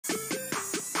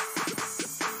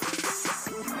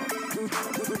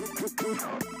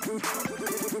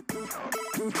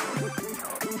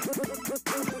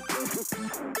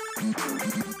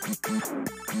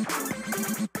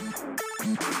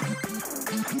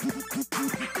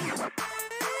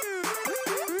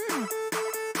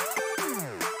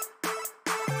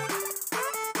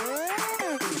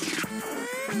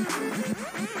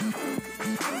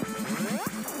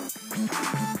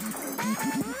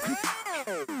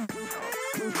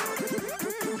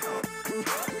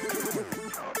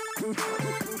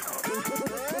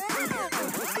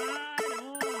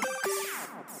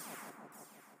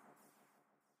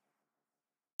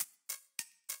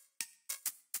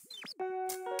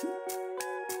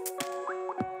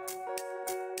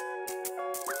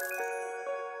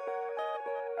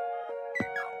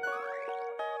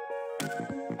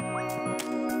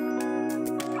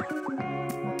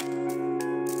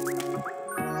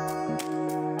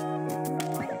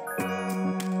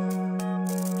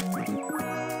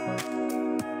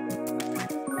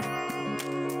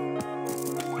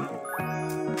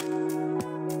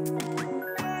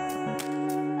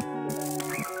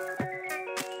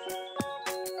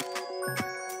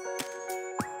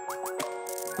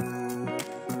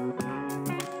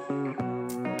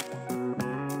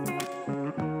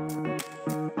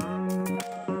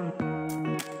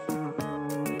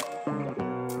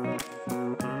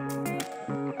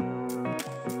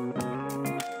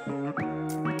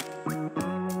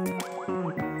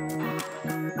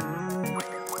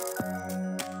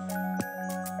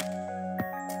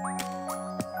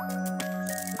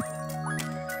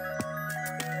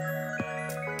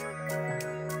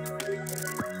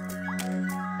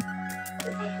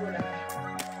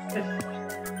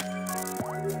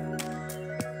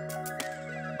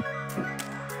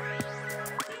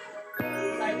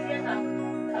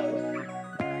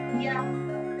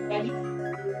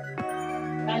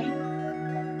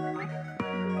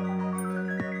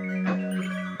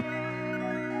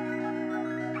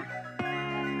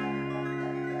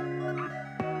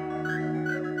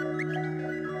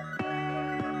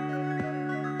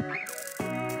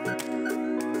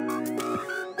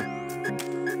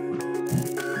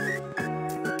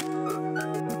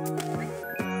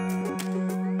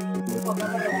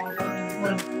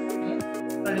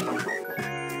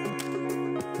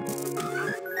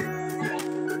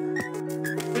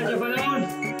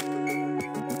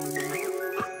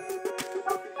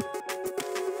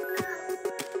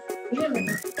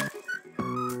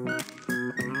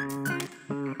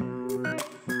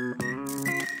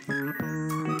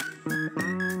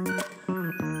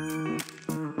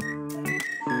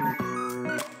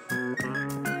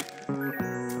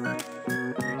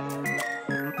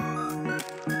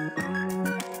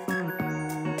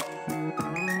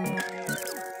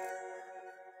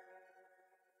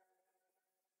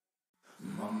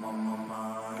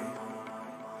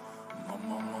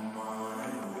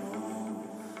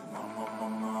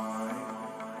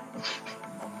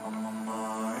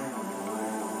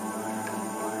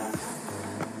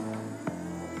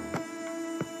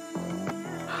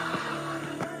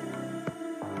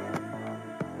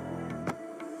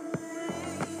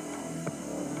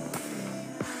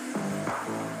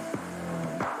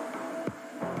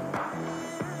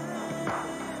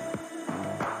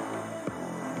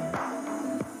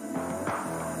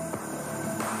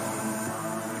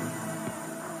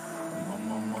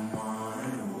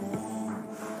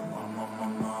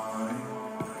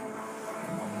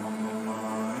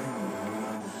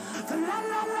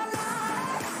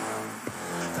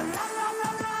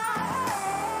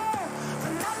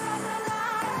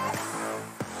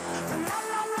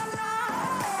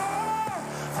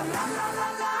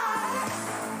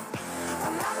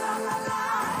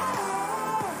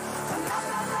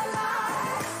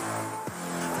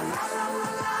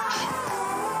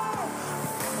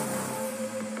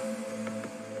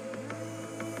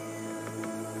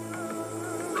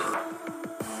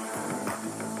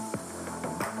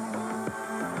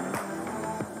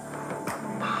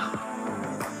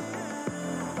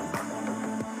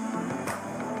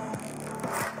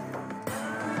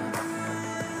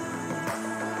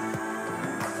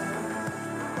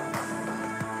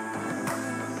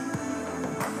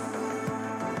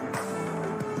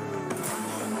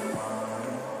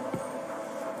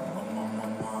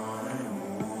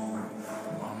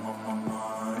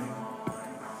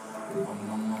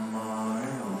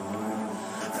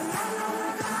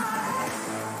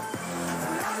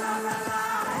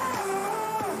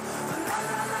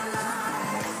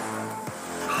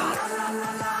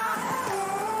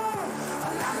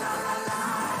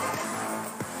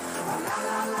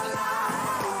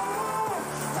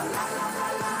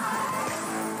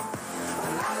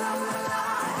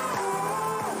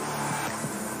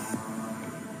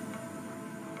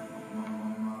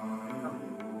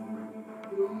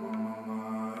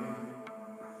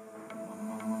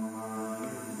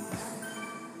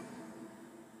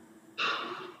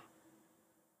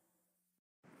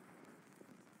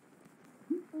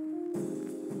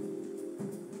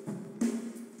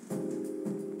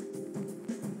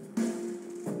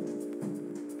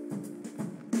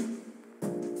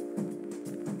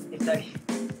solitario.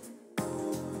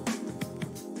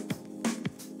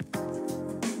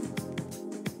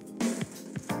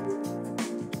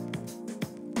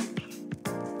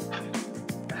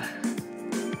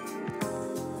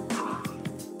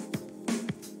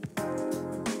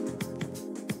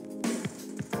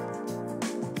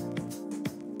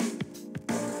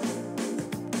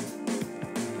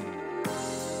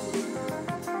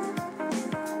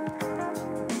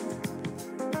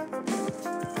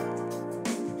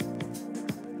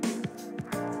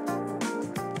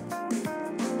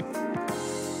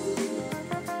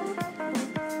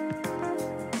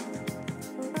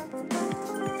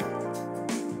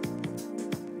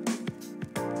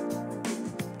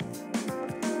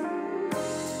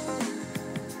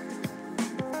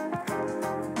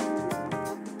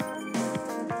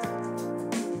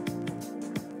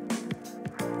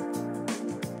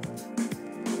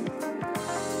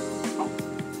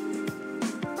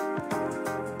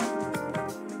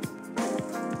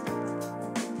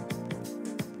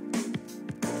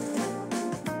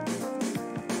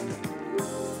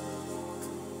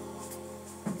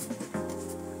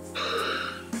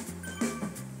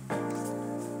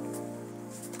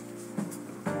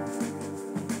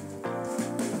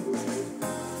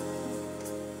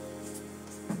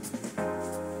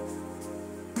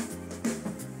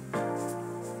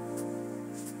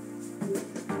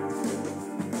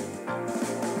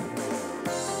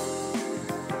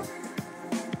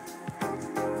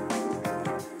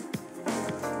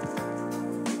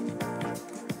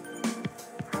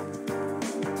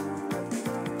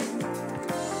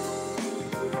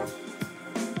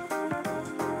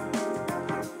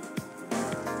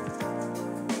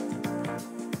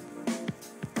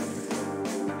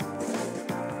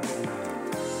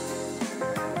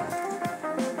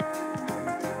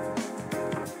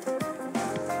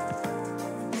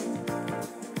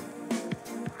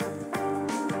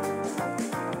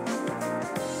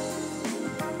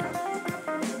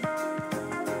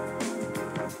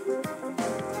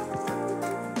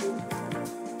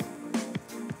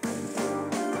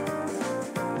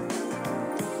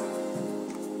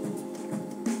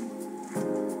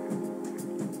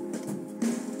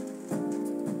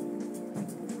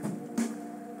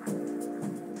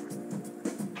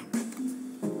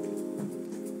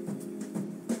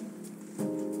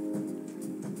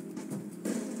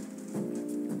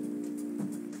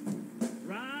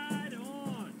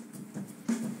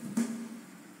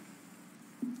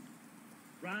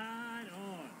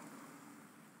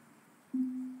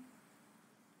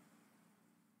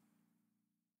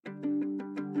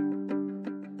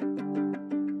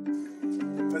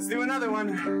 Let's do another one.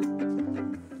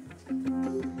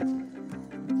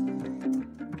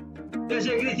 ¿Qué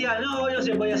hace Cristian? No, hoy no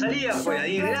se podía salir, fue a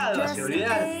 10 grados, se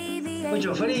olvidar.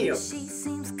 Mucho frío.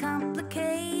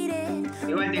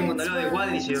 Igual tengo un dolor de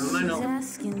cuádriceps, hermano. Oh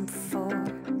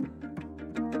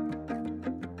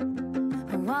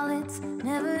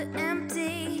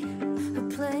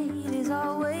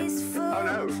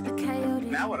no.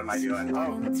 Now what am I doing?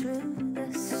 Oh.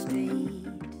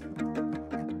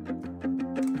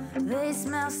 They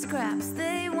smell scraps,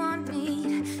 they want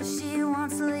meat. She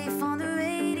wants to leaf on the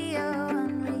radio,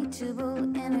 unreachable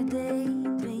in a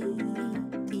daydream.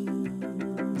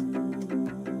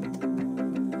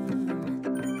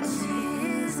 She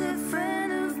is a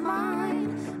friend of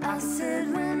mine. I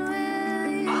said, when will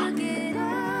you get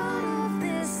out of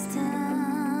this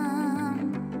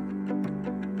town?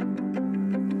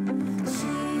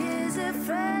 She is a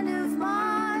friend of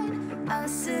mine. I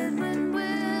said, when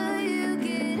will you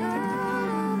get out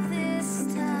of this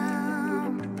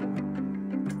town?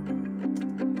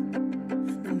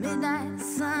 The midnight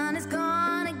sun is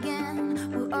gone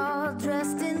again. We're all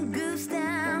dressed in goose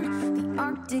down. The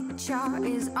Arctic char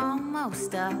is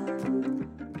almost up.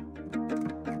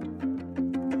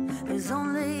 There's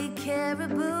only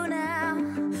caribou now,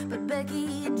 but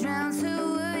Becky drowns her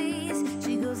worries.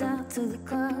 She goes out to the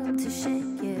club to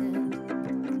shake it.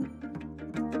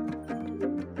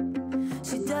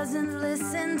 She doesn't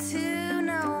listen to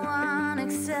no one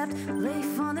except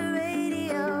Leif on the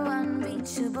radio,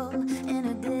 unreachable in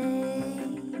a daydream.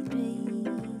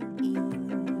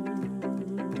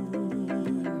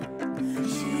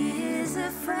 She is a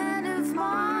friend of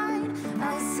mine.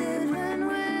 I said, when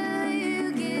will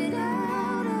you get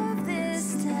out of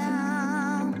this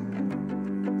town?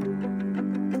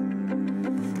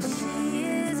 She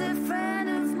is a friend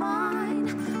of mine.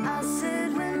 I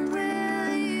said, when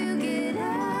will you get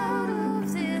out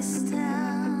of this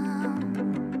town?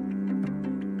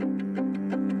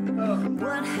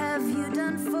 What have you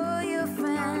done for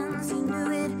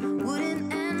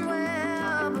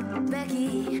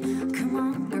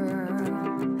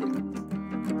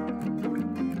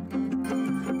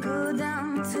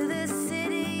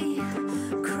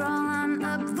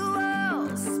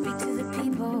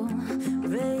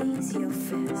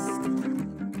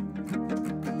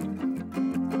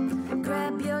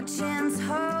your chins,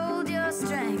 hold your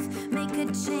strength. Make a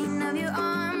chain of your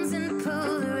arms and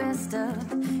pull the rest up.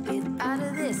 Get out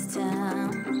of this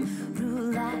town,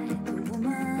 rule like a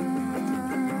woman.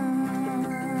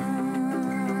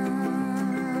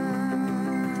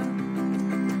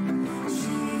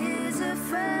 She is a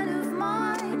friend of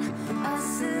mine. I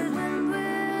said, when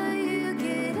will you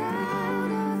get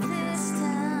out of this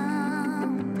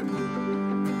town?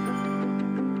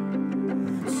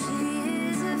 She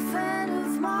is a friend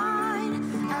of mine.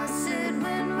 I said,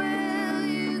 when will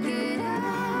you get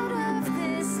out of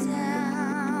this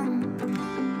town?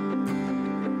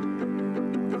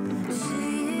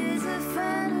 She is a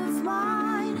friend of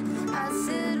mine. I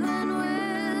said, when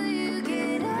will you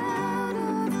get out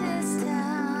of this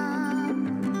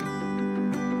town?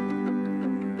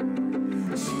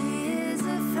 She is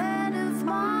a friend of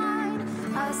mine.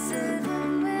 I said,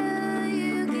 when will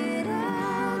you get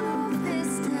out of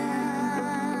this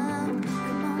town?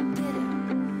 Come on, get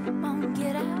it. Come on,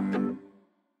 get out.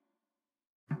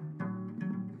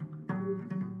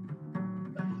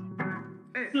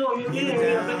 No, viene,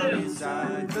 viene,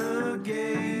 Inside the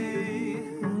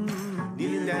gate,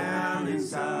 kneel down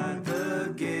inside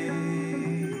the gate.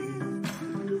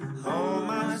 All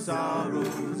my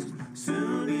sorrows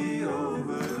soon be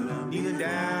over. Kneel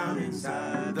down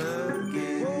inside the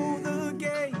gate. Oh, the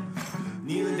gate.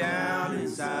 Kneel down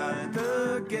inside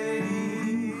the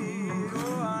gate.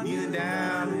 Oh, kneel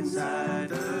down inside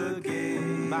the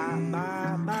gate. All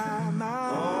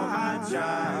my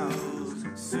trials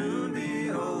soon be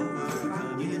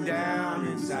over. Kneel down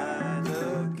inside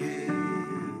the gate.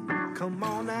 Come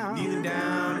on now. Kneel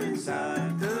down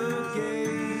inside the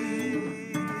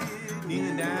gate.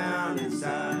 Kneel down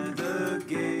inside the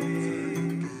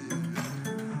gate.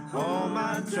 All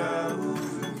my troubles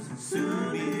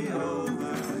soon be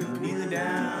over. Kneel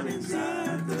down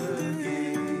inside the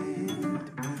gate.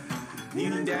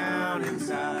 Kneel down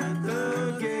inside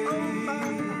the gate.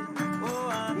 Oh,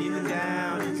 I'm kneeling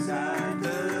down inside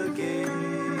the gate.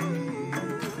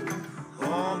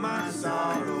 All my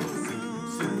sorrows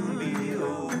soon be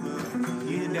over.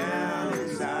 Kneeling down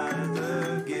inside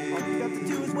the gate. All you got to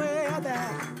do is wear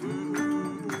that.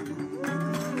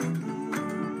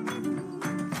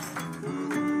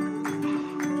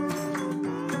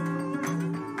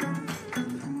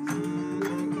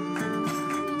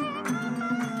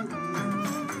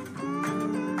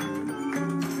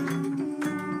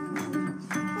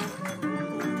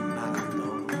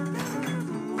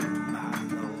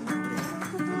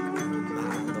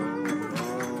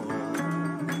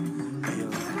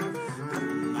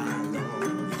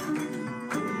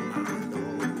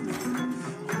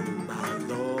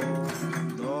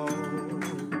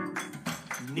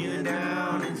 Kneel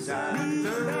down inside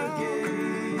the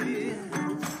gate.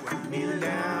 Kneel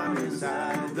down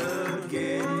inside the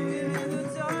gate.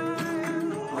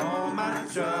 All my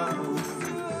troubles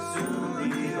soon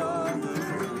be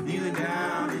over. Kneel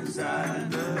down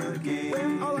inside the gate.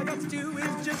 All I got to do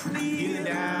is just kneel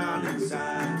down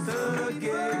inside the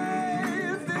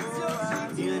gate.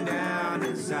 Kneel down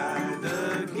inside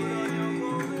the gate.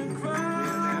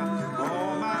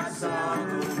 All my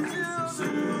sorrows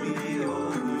soon be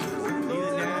over.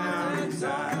 Kneel down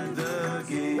inside the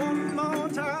gate. One more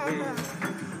time.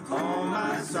 All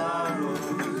my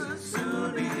sorrows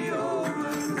soon be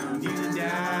over. Kneel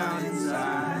down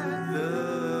inside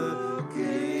the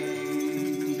gate.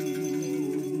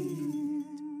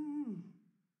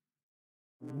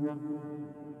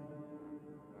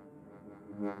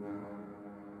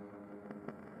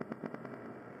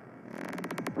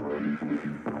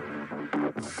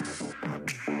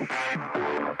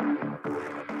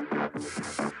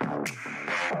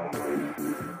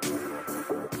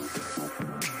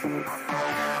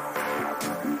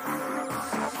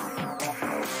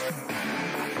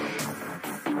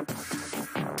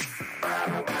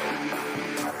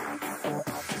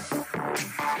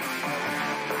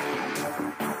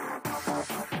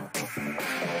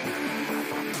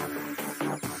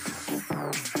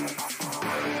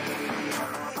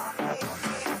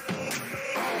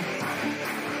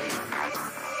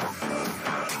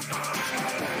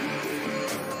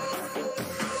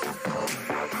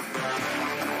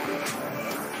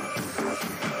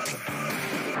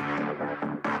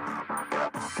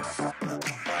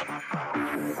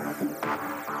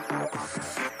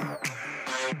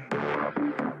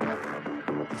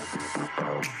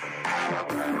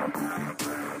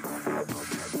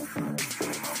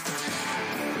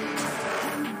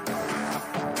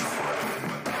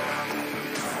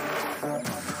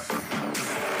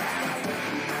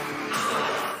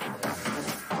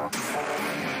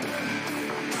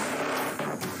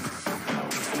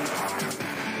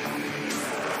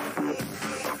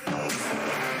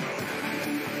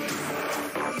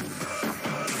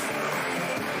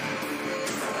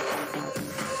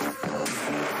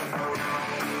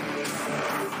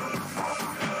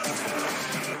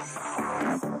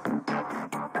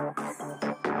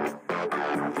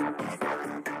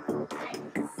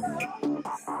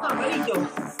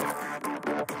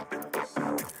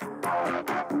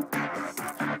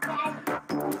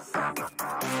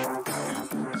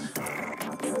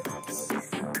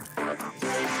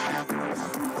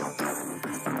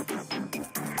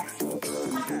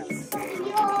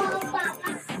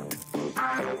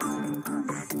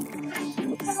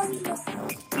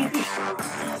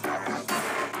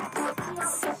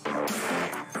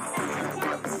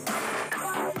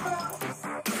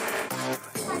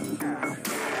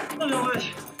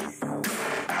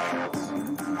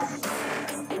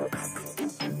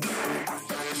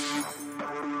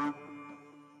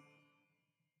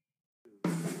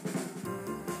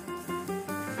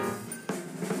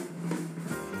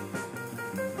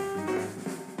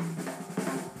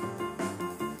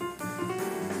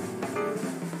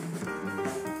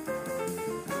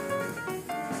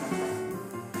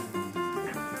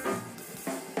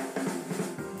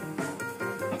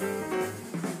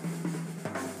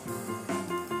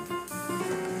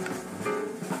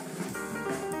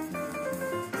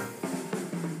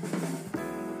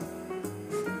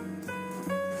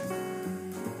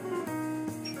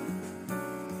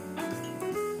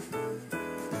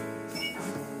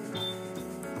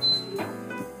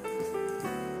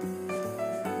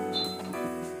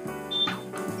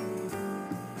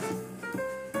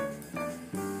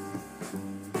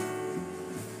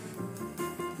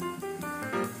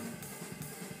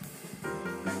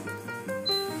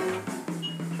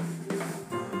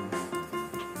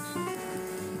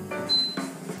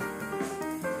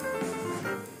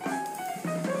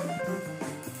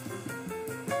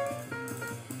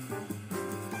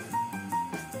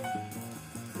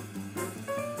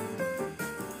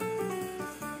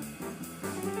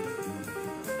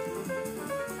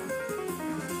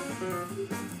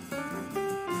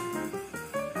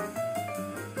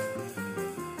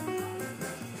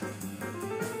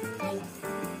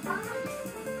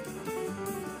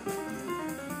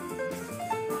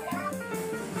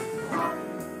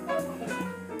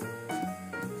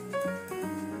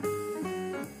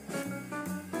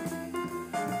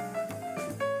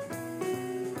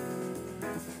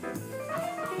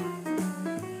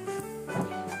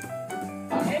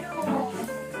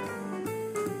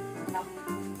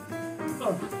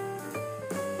 Stop.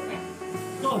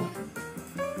 Stop.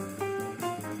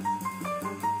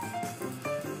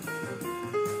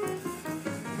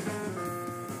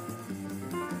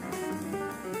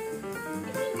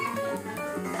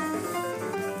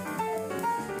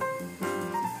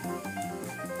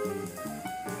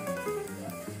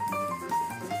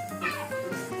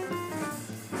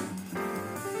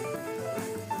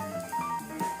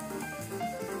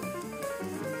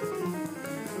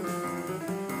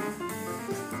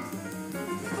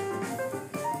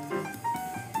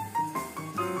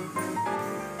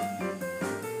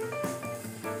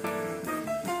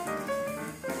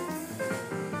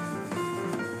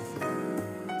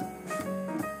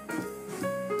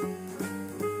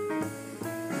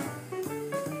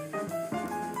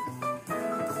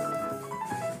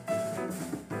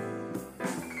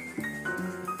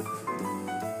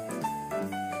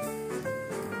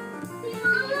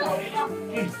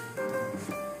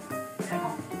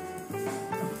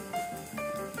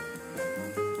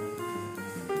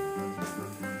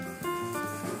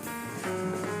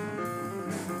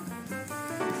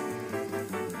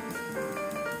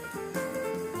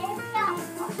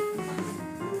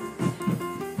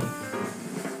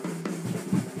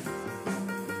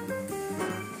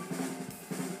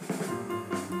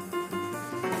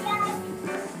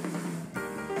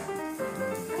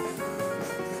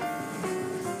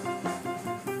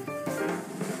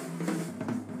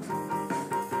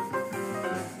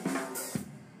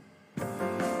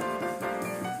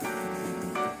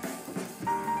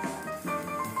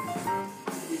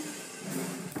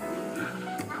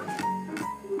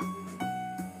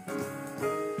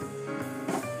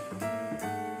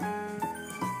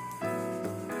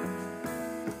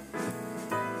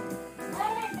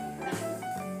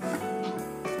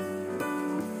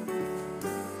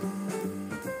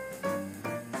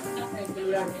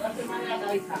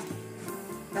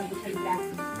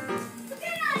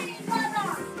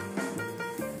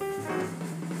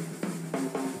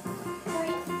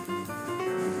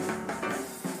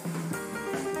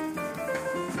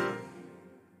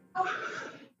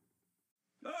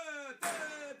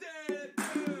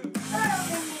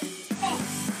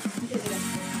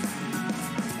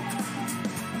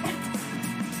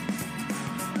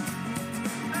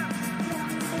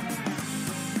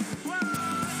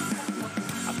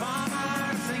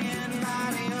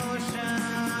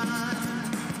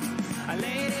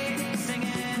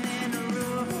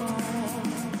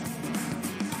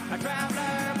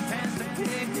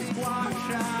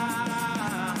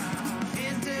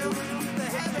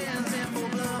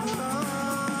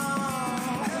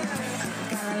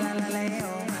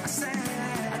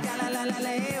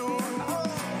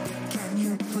 Can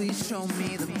you please show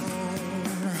me the moon?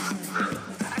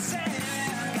 I said,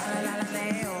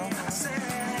 Galileo. I said,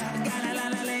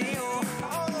 Galileo.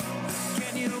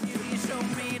 Can you please show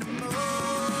me the moon?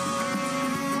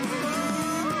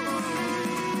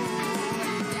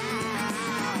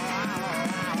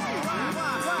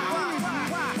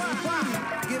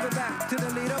 Give it back to the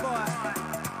leader boy,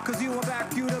 'cause you were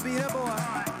back, you to be the boy.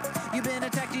 You've been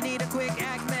attacked, you need a quick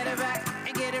act, medevac,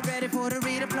 and get it ready for the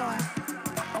redeploy.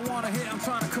 I wanna hit, I'm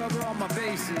trying to cover all my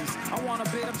bases. I wanna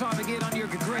bid, I'm trying to get on your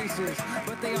good graces.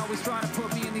 But they always try to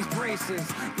put me in these braces,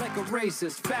 like a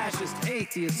racist, fascist,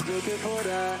 atheist. Looking for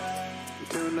that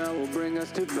tune that will bring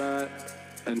us to bat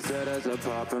and set us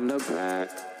apart from the pack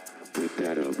with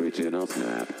that original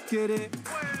snap. Get it?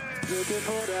 Looking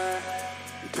for that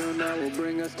tune that will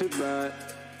bring us to bat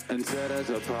and set us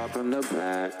apart from the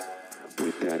pack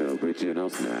with that original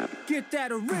snap. Get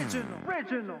that original.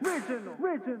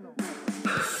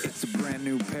 It's a brand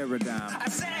new paradigm. I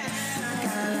said,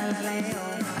 Galileo.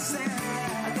 I said,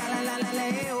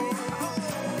 Galileo.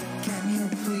 Can you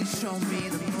please show me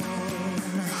the moon?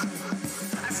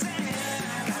 I said,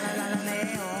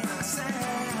 Galileo. I said,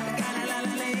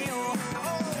 Galileo.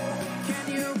 Can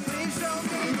you please show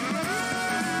me the moon?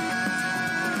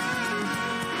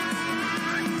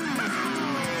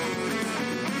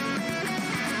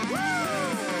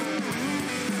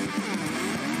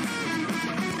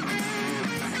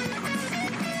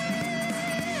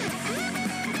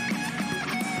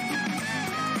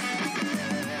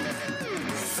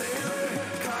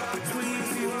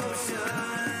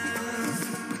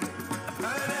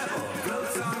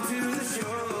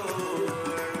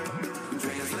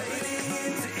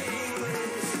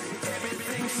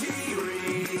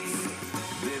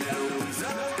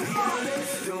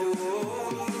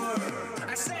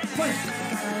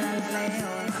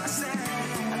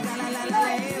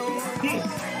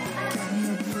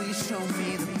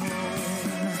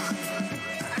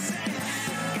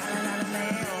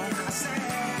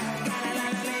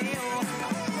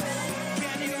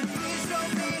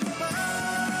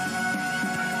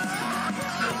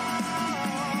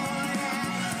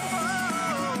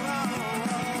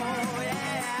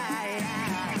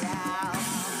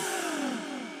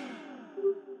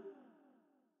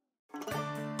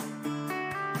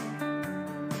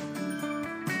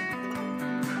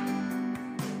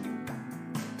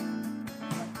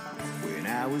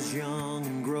 was young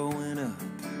and growing up,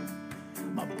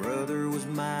 my brother was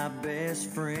my best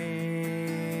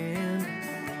friend.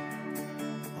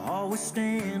 Always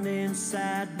standing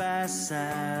side by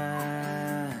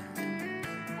side.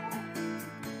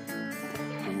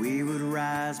 We would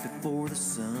rise before the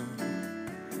sun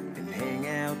and hang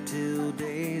out till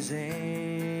day's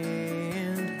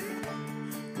end.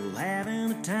 Well, having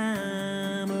the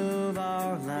time of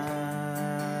our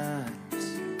lives,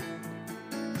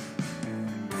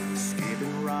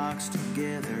 skipping rocks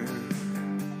together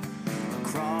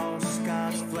across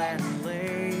Scott's flattened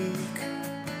lake.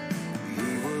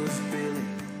 He was Billy,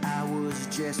 I was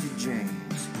Jesse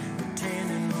James,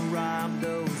 pretending to rob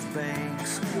those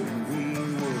banks. And we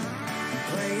would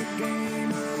play a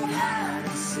game of hide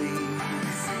and seek,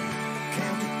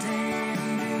 count to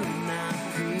 10 and not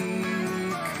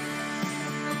peek,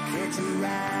 catch a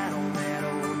ride on that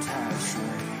old tire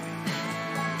swing.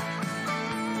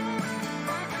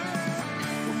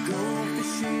 We'll go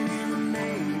fishing in the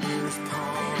neighbor's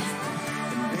pond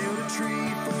and build a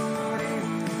tree fort in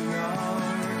the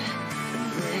yard and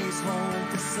race home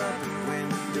for supper when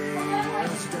the day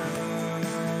was done.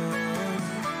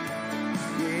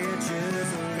 Yeah,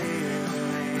 just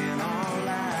living our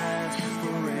lives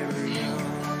forever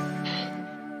young.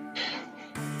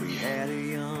 We had a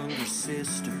younger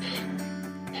sister,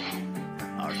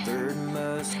 our third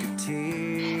musketeer,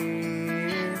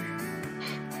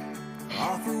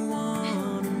 all for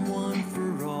one and one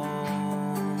for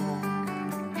all.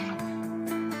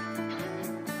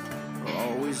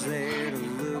 Always there to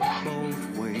look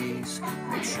both ways,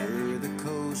 make sure the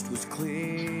coast was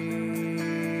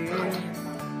clear,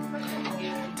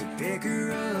 to pick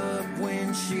her up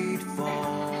when she'd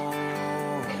fall.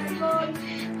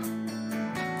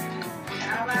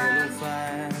 Pillow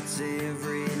fights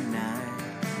every night,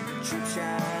 cheap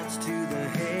shots to the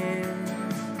head,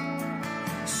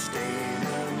 staying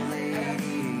up late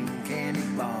eating candy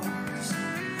bars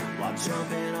while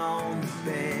jumping on the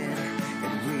bed.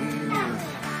 And we would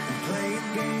play a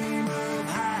game of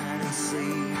hide and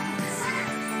seek,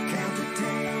 count to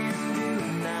 10, do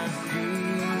not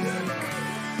peek,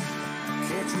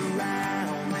 catch a ride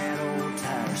on that old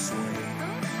tire swing.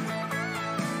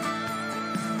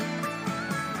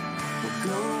 We'll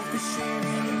go fishing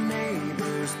in the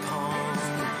neighbor's pond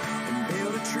and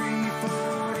build a tree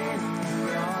fort in the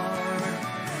yard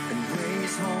and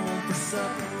race home for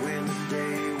supper when the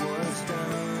day was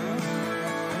done.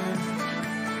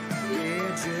 Yeah,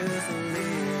 just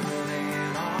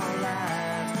living our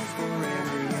lives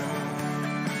forever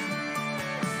young.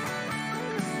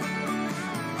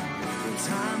 The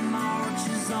time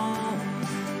marches on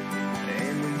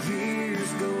and the years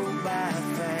go by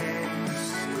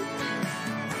fast.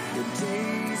 The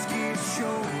days get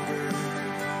shorter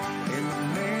and the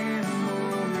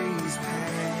memories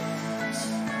pass.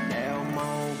 Now I'm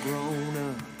all grown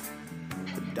up,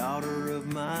 the daughter of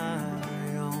my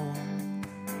own.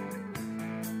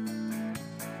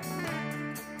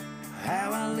 How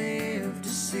I live to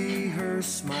see her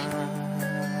smile.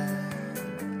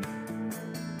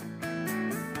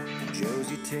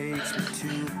 Josie takes me to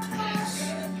a place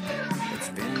that's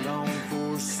been gone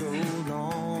for so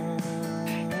long,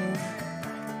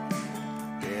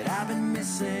 that I've been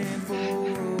missing for a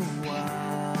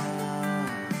while.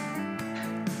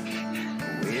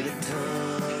 With a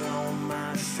tug on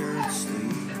my shirt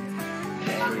sleeve,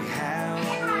 Daddy, how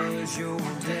was your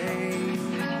day?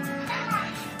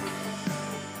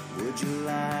 Would you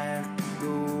like to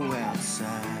go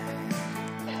outside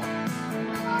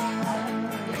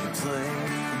and play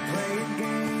a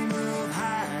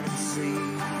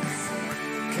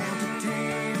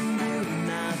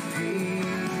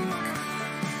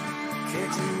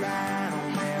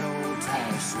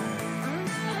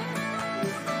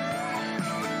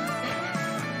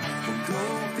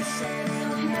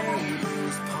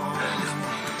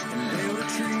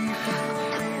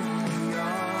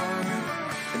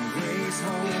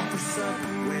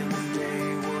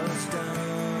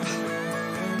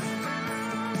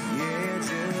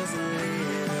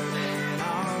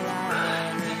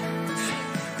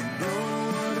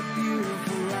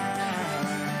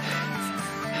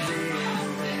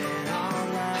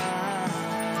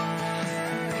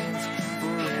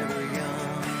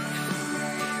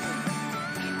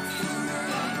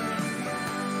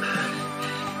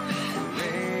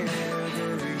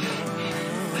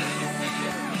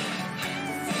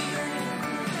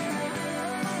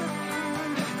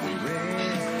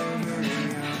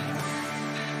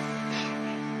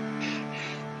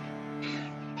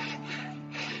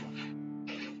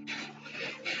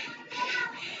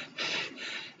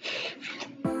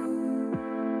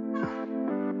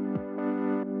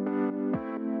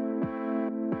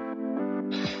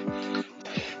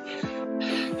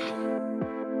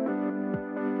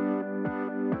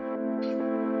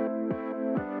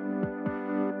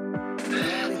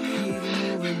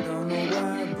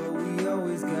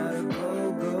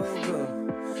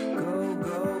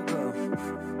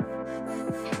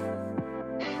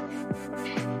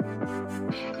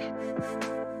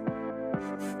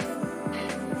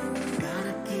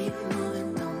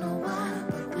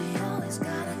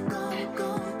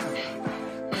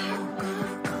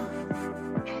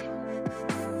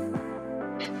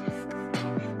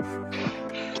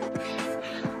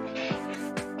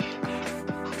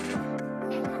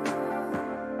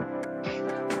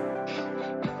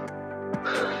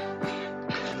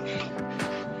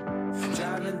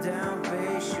rolling down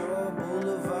Bayshore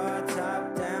Boulevard,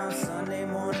 top down, Sunday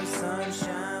morning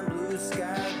sunshine, blue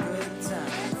sky, good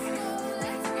time.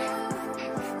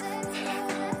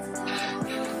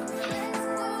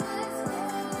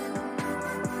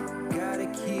 Gotta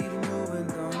keep moving,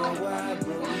 don't know why,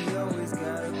 but we always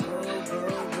gotta go, go, go,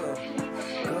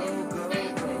 go,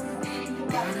 go, go.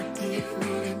 Gotta keep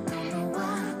moving, don't know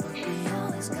why, but we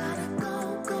always gotta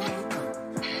go, go, go,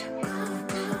 go,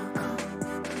 go, go.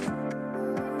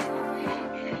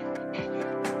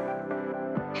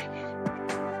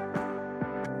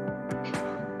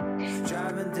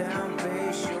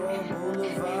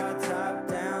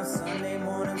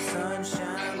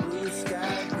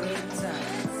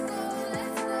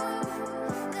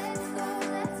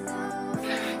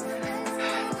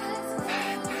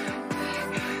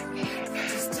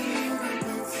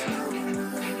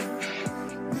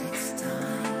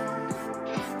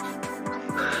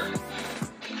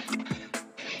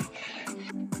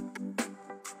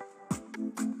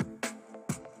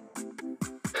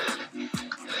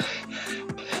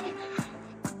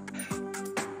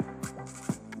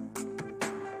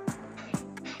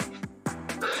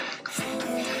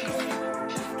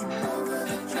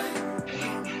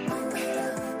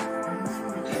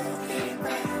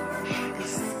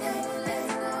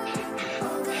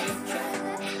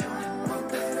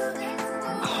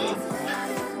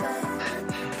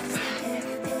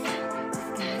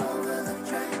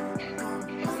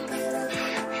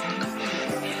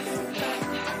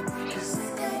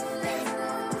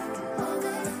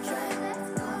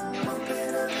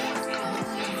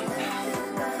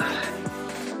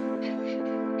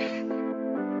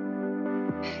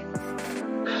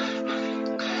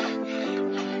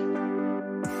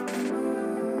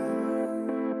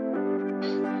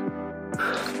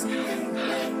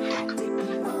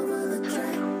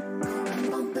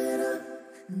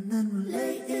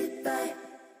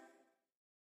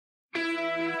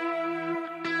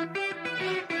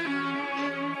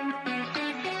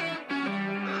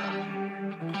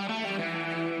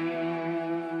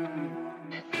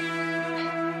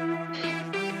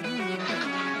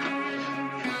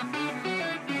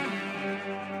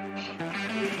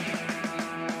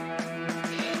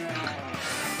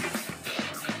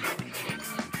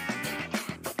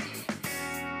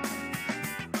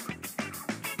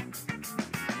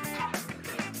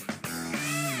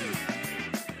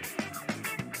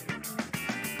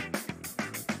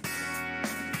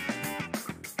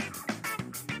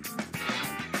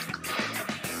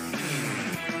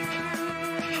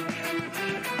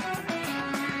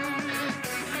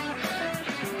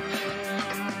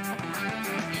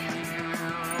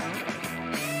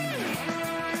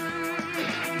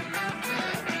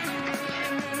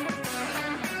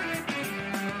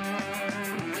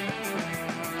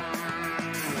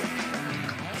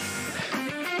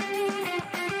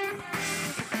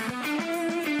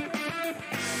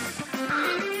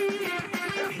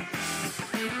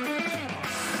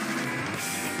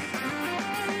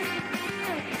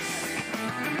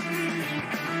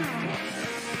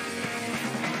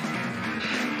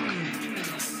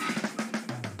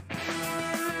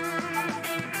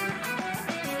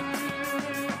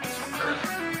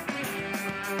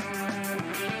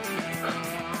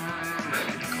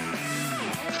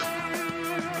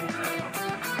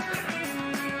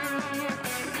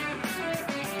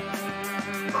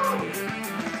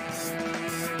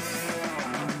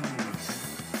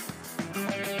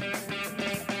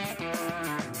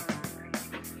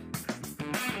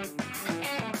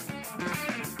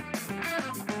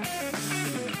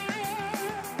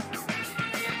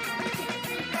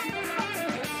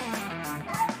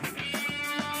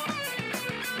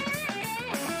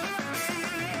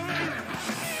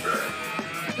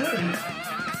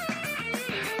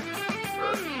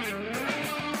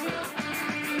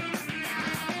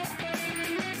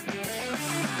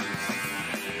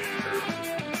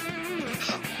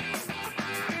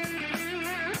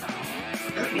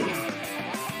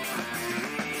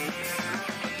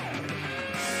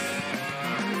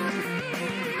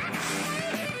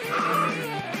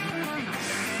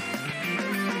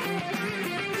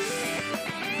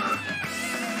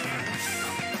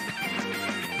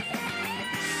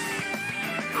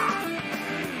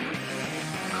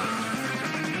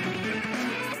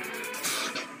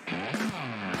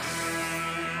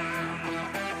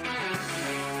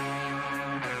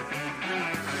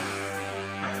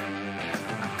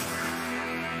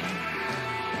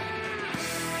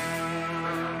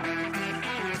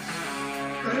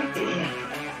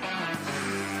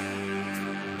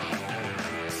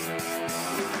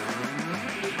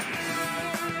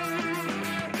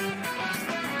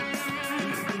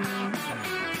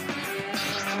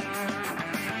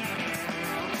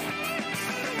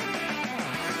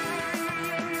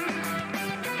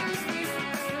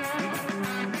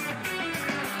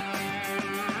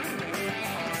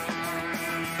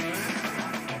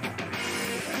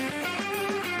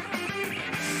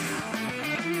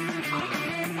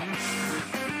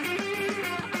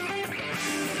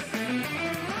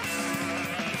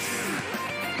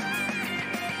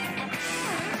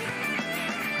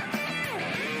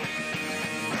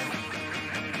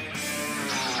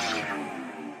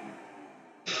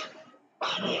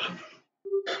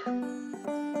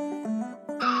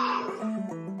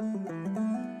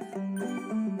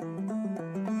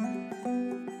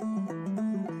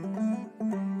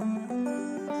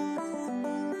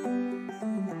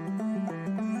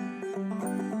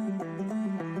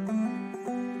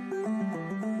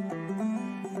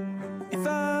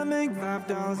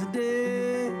 $5 a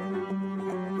day.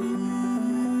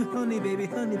 Ooh, honey, baby,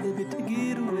 take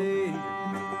it away.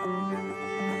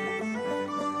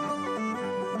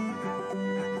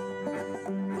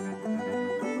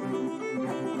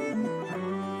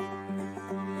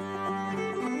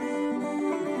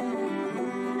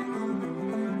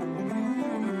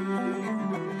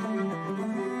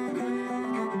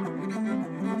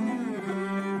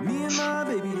 Me and my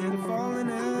baby had a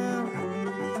falling out.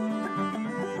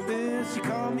 Then she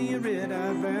called me a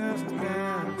red-eyed bastard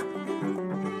now.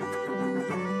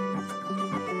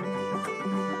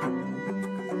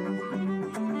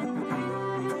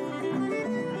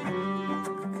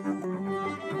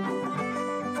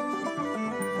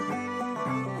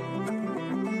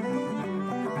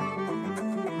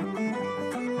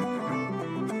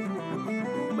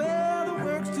 Well, the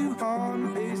work's too hard and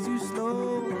the pace too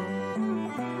slow.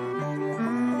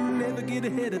 Never get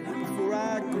ahead of it before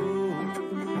I go.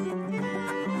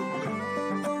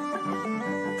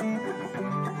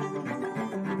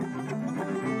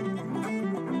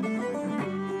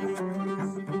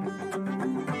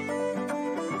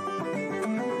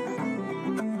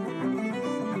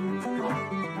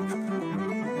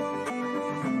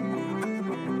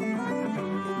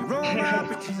 Roll my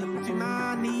britches up to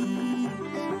my knees.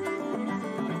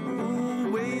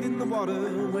 Ooh, wade in the water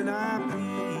when I please.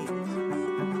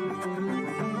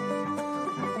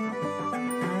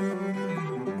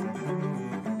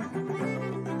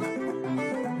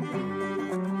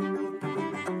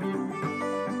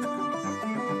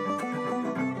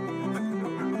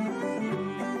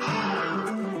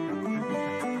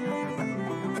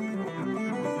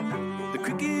 The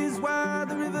creek is wide,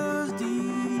 the river's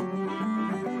deep.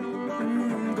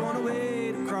 Gonna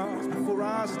wade across before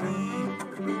I sleep.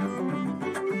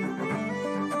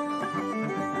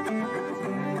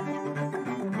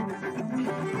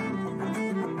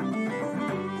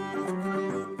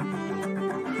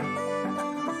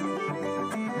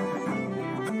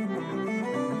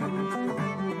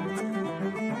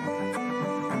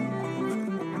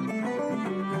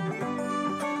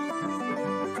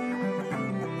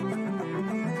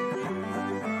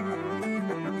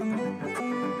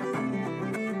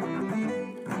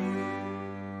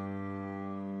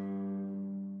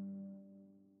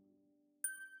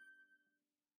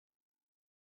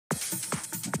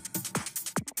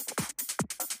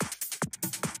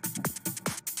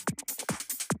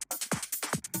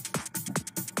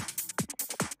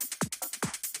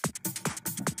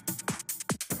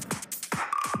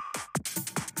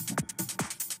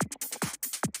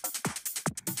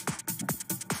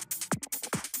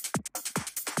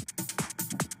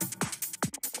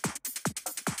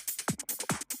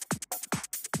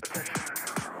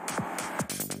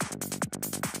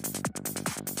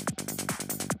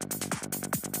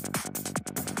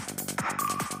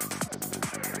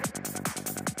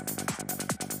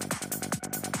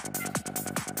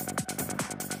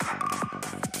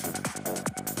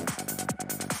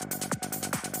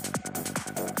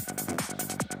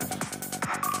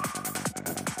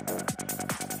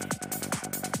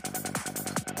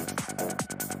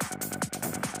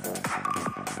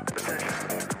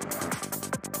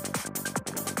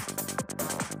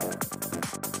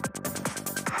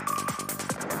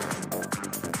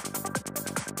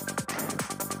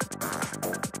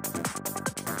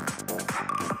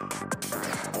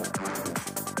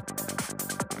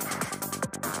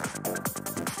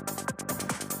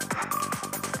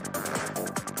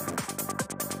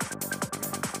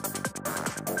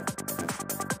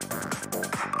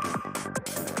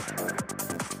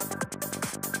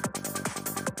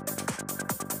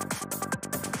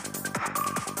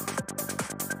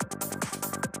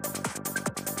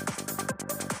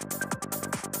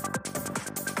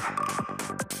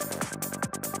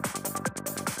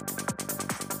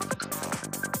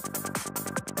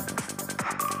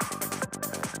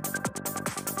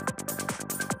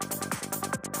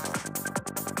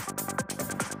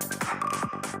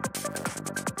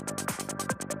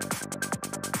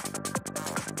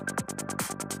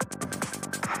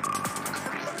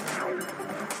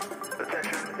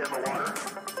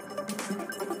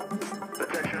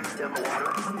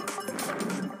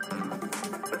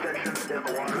 in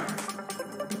the water.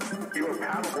 You are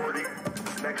paddleboarding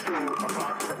next to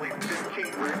approximately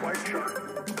 15 great white shark.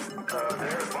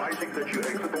 They're advising that you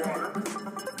exit the water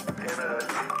in a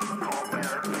calm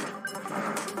manner.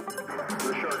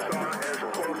 The sharks are as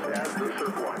close as the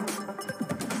surf line.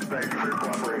 Thank you for your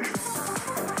cooperation.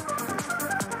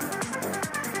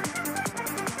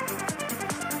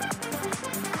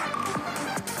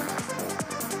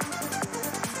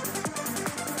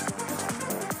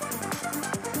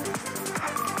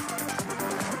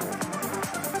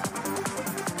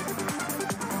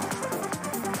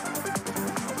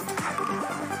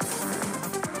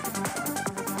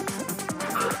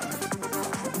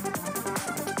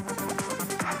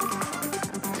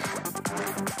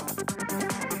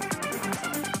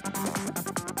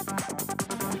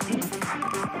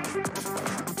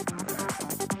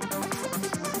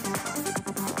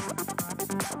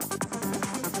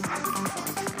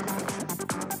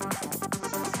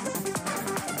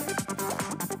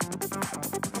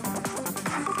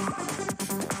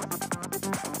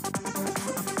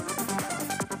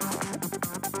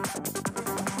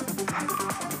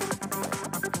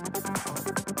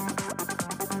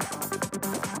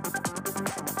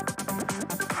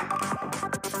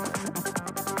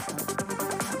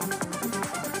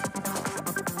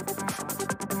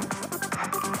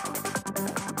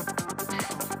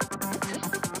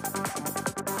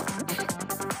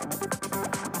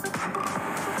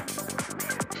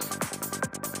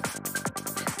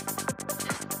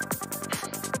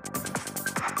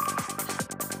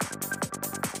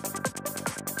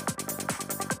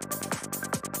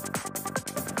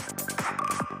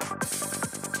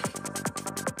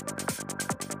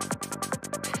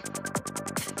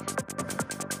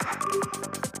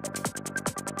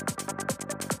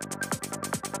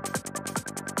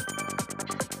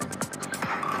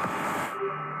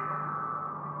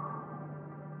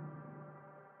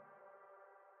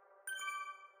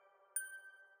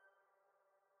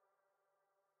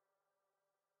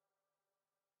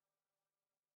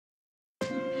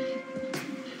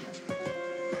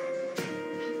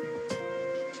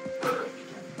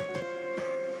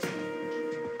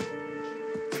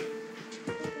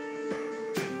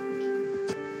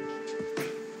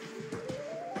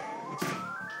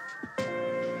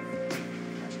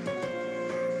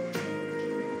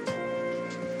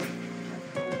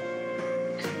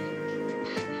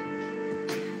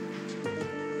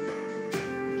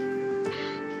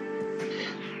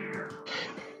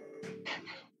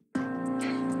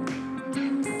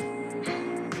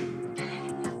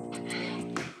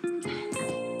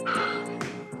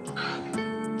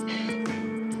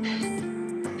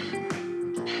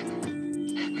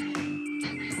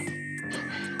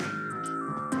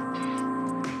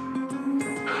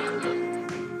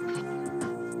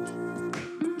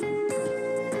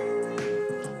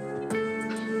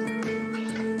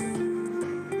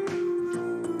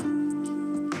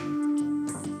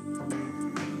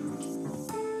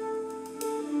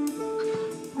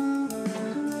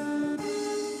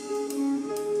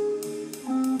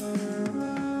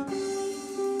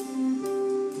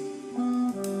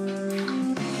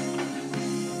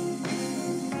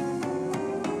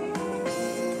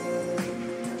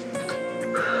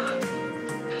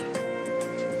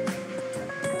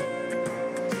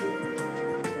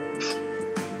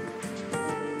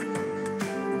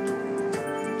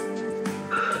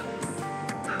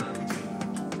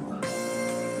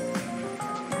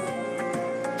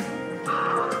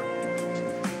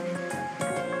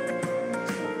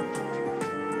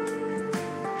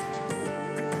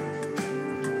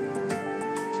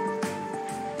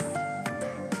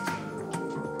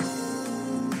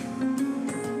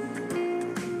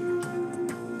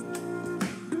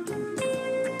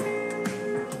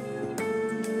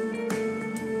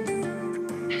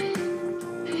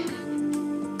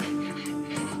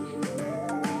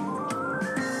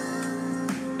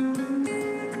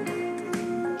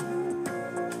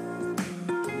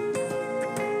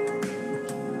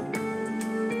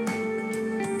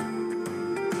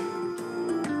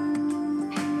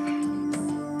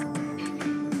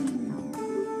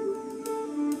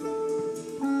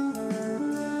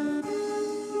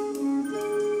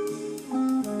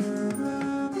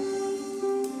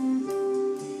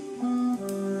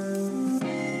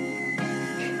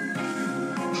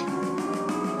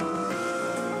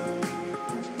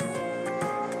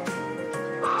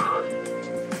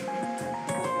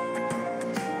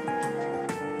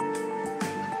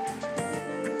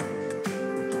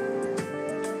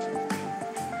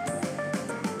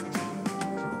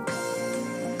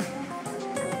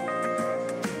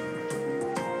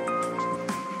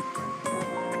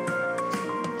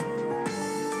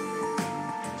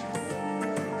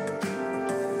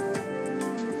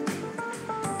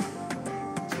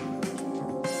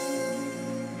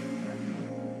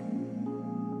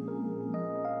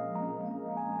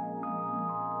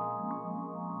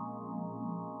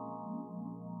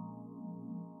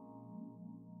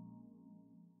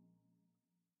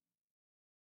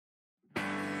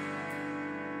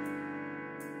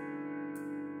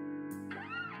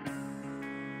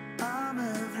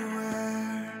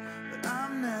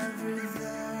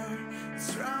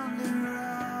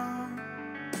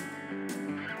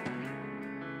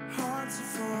 to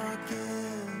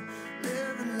forgive,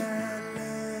 live and let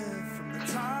live from the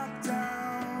top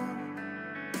down.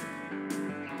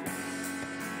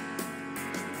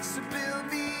 So build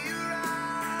me a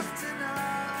raft and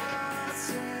I'll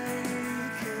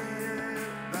take it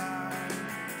back.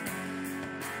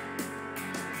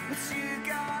 But you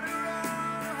gotta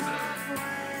row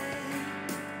halfway.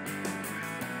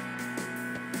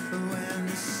 When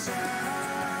the sun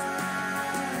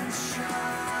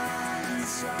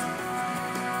shines on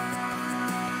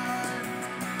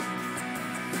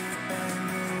and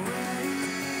the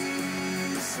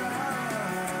waves are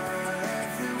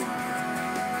everywhere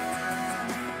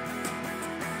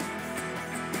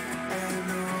and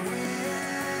the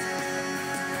wind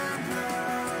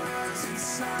blows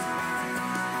inside,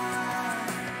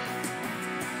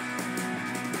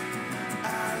 I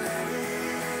let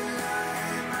it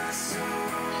light my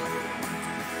soul.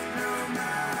 No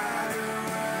matter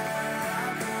where I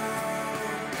go,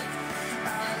 I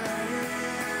let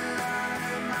it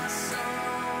light my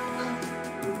soul.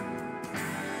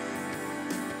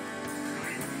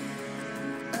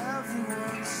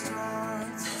 Everyone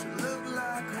starts to look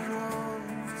like a wolf,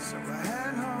 so I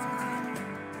head home.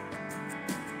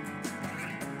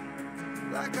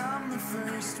 Like I'm the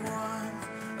first one,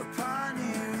 a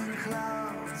pioneer in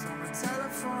clouds on my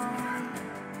telephone.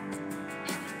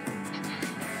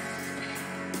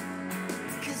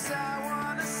 'Cause I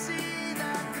wanna see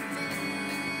that the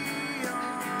neon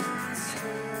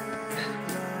still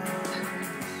glows.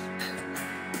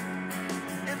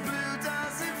 And blue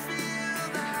doesn't feel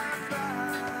that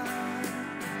bad.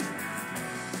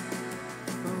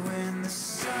 But when the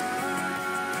sun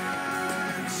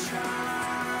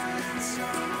shines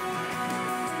on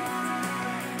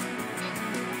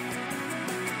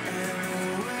and the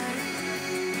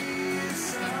waves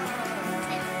are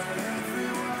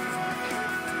everywhere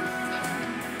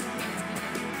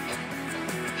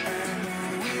and the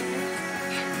wind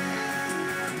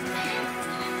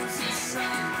blows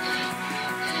inside,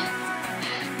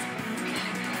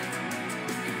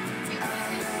 I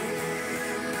let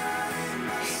it light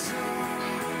my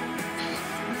soul.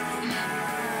 No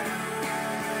matter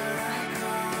where I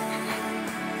go,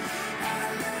 I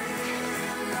let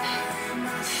it light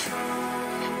my soul.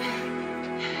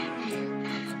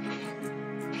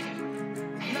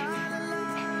 La la la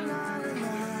la la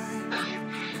la.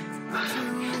 To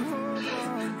hold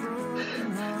our broken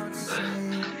hearts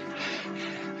safe.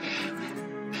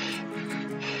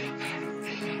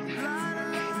 La la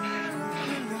la la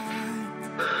la la.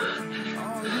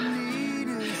 All you need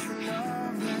is the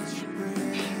love that you bring.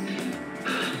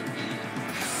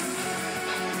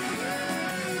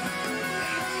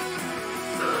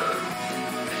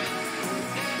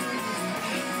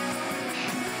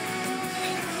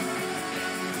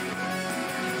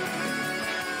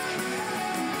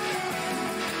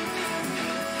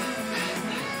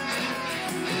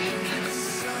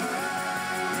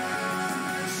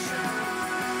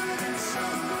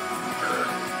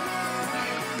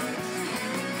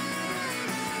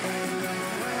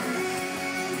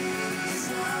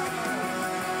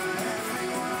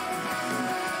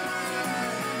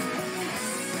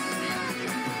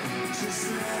 Just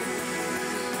let it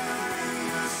light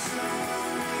my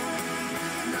soul.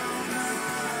 No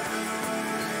matter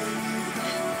where you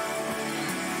go,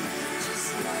 just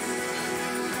let it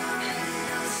light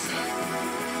your soul.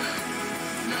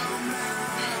 No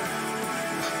matter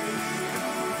where you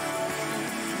go,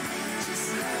 just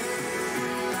let it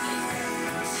light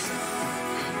your soul.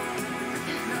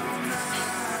 No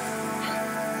matter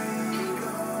where you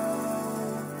go.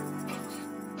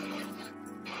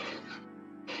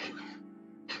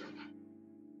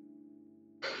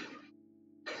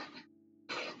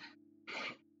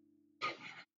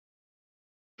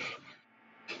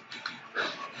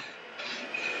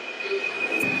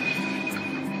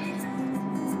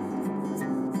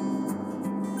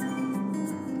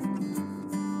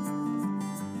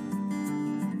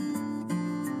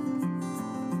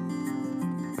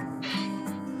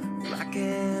 I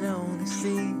can only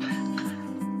see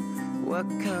what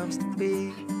comes to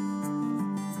be.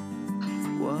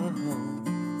 Whoa.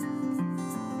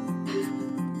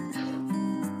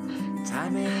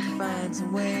 Time it finds a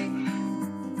way,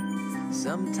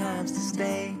 sometimes to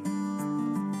stay.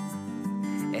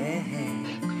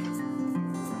 Hey.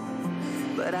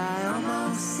 But I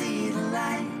almost see the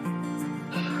light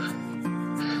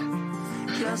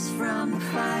just from the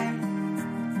fire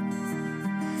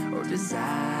or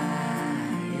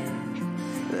desire,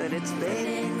 but it's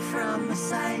fading from my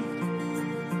sight.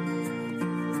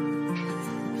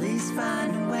 Please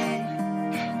find a way,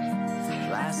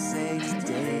 last 6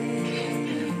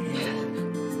 days.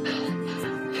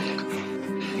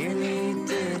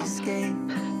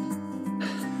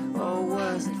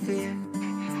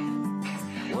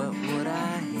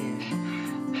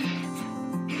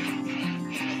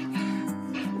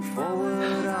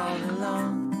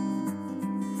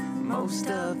 most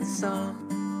of the song.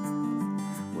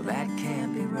 Well, that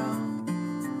can't be wrong.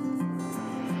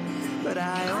 But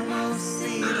I almost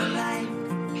see the light.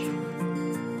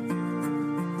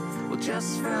 Well,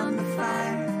 just from the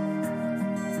fire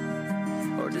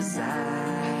or desire,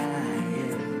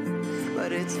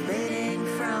 but it's fading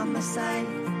from my sight.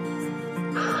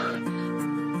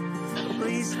 Well,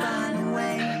 please find a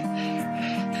way.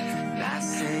 And I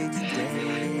say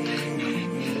today,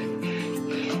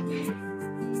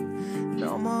 and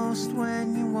almost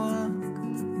when you walk,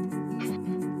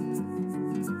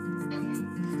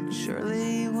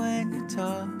 surely when you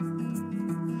talk,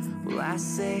 well, I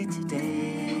say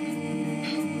today.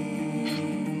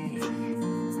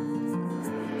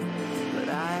 But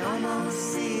I almost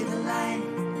see the light.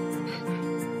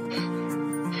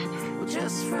 Well,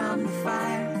 just from the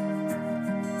fire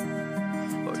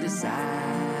or desire,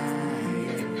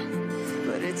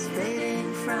 but it's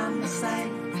fading from the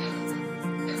sight.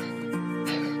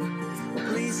 Well,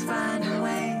 please find a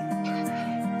way.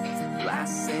 Well, I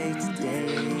say today.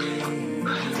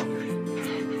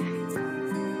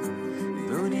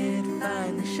 Moon it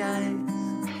finally shines,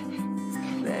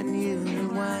 then you know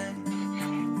why.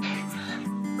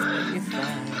 When you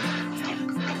find,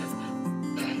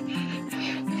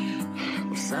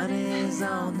 well, sun is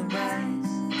on the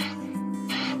rise,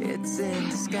 it's in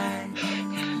the sky,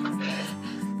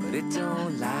 but it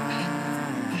don't lie.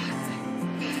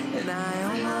 And I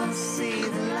almost see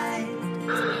the light,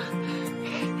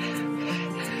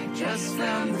 just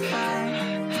from the fire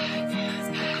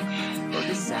or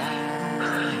desire,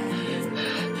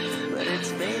 but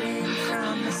it's fading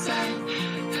from the sight.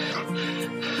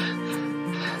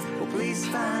 Well, please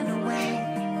find a way.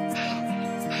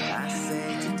 I say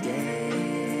today.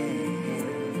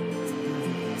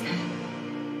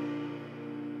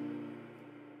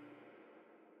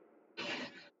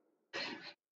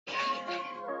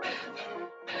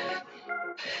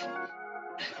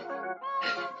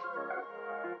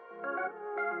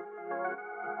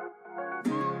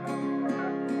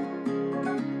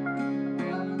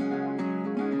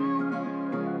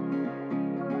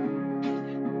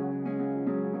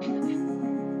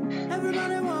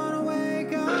 Everybody wanna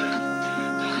wake up.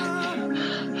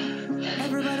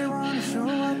 Everybody wanna show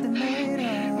what they made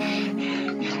of.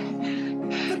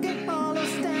 Look at all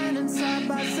us standing side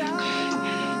by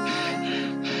side,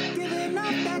 giving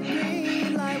up that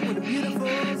green light with a beautiful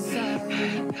sight.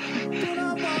 Do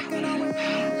not walk in our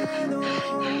way, no.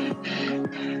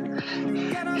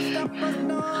 Cannot stop us,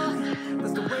 no.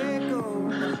 That's the way it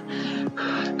goes.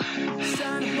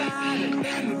 Shining bright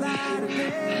in the light of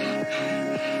day.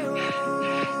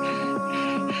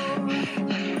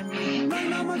 Make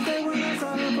no mistake, we're not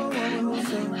sorry for what we will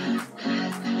say.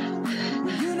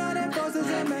 We're united forces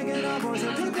and making our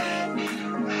voices today.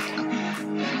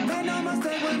 Make no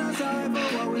mistake, we're not sorry for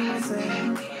what we will say.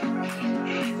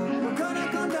 We're gonna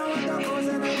come down with the force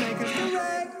and they make us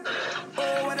correct. Oh,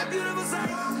 what a beautiful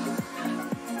sight.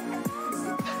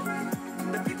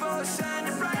 The people are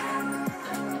shining bright.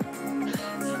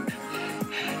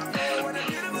 Oh, what a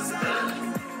beautiful sight.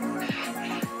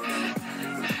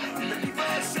 The people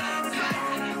are shining bright.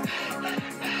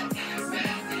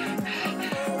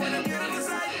 Oh, what a beautiful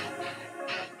sight.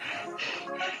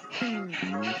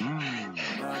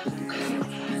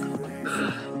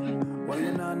 Well,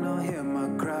 you not hear my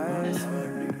cries.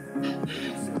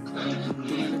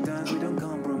 Too many times we don't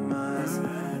compromise.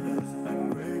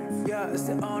 Yeah, it's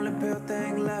the only pure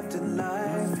thing left in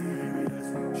life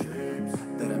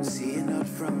that I'm seeing out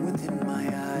from within my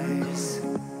eyes.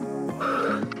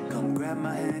 Come grab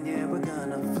my hand, yeah, we're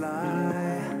gonna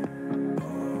fly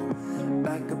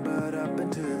like a bird up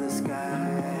into the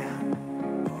sky.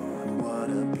 What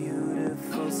a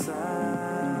beautiful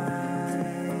sight.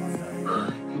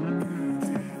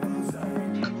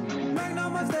 Make no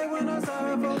mistake, we're not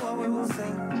sorry for what we will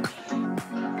say.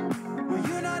 We're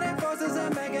united forces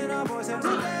and making our voices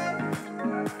today.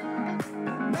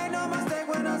 Make no mistake,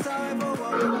 we're not sorry for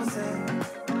what we will say.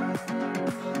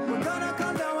 We're gonna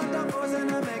come down with the force and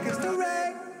make us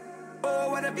direct. Oh,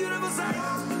 what a beautiful sight.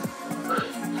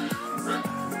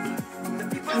 The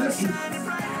people are shining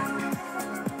bright.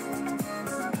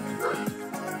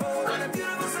 Oh, what a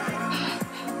beautiful sight.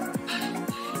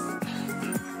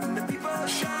 The people are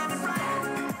shining bright.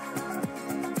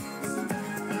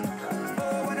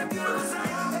 Oh, what a beautiful sight.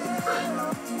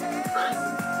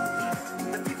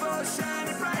 The people are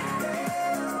shining bright.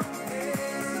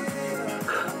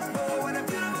 Oh, what a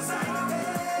beautiful sight.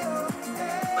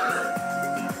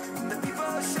 The people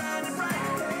are shining bright.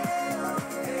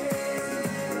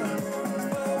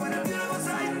 Oh, what a beautiful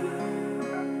sight.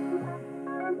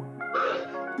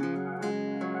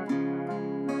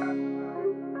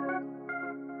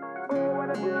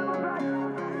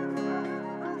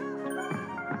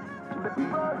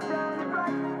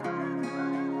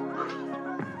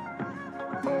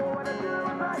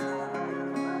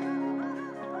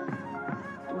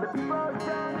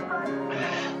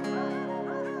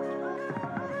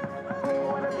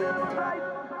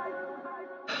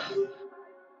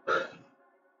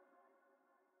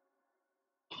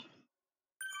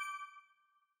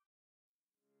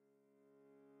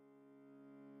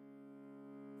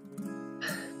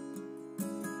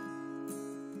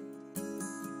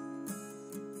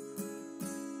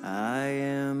 I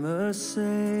am a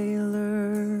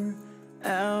sailor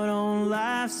out on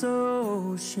life's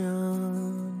ocean.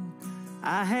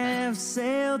 I have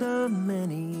sailed a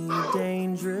many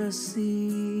dangerous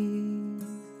seas.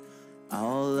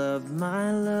 All of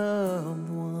my loved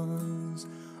ones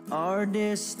are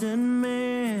distant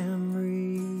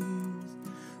memories,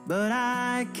 but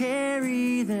I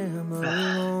carry them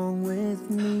along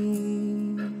with me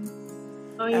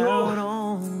out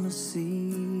on the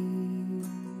sea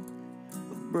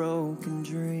of broken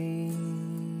dreams.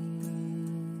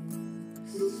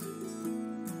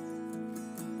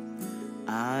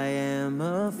 I am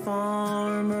a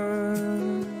farmer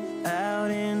out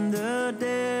in the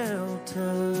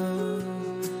Delta.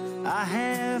 I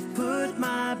have put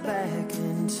my back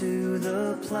into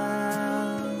the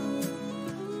plow.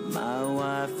 My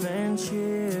wife and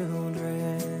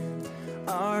children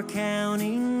are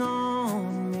counting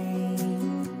on me,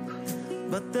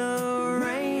 but the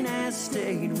rain has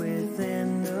stayed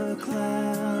within the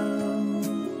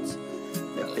clouds.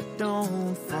 If it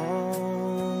don't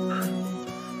fall,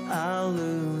 I'll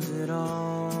lose it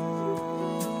all.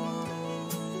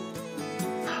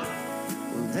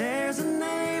 Well, there's a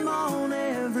name on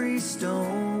every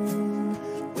stone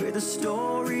with a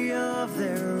story of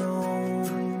their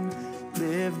own,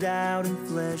 lived out in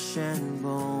flesh and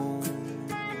bone.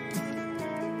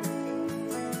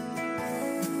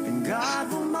 And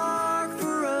God will mark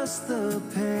for us the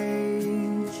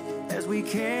page as we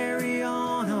carry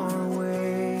on our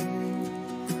way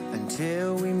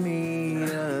until we meet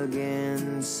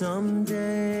again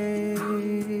someday.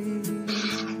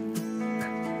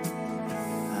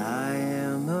 I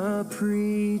am a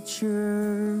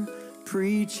preacher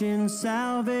preaching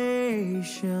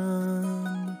salvation.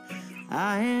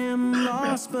 I am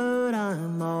lost, but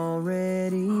I'm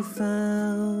already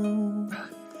found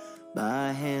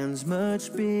by hands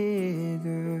much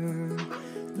bigger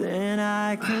than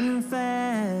I can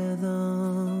fathom,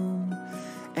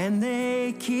 and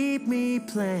they keep me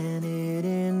planted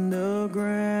in the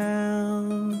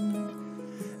ground.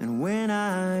 And when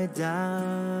I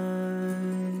die,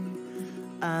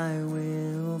 I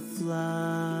will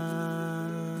fly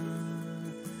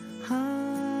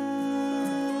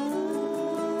high.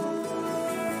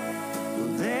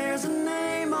 Well, there's a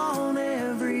name on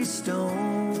every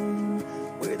stone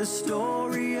with a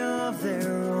story of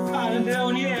their own, no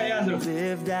tengo ni idea, Leandro.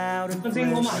 lived out in No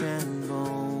tengo flesh más. and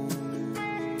bone.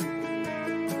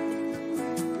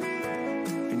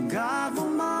 And God will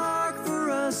mark for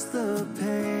us the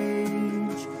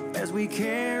page as we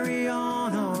carry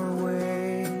on our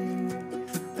way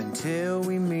until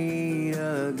we meet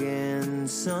again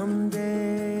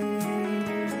someday.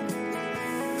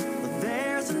 But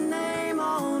there's a name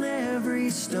on every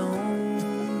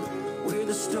stone with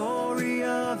a story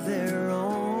of their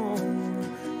own,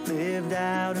 lived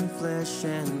out in flesh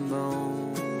and bone.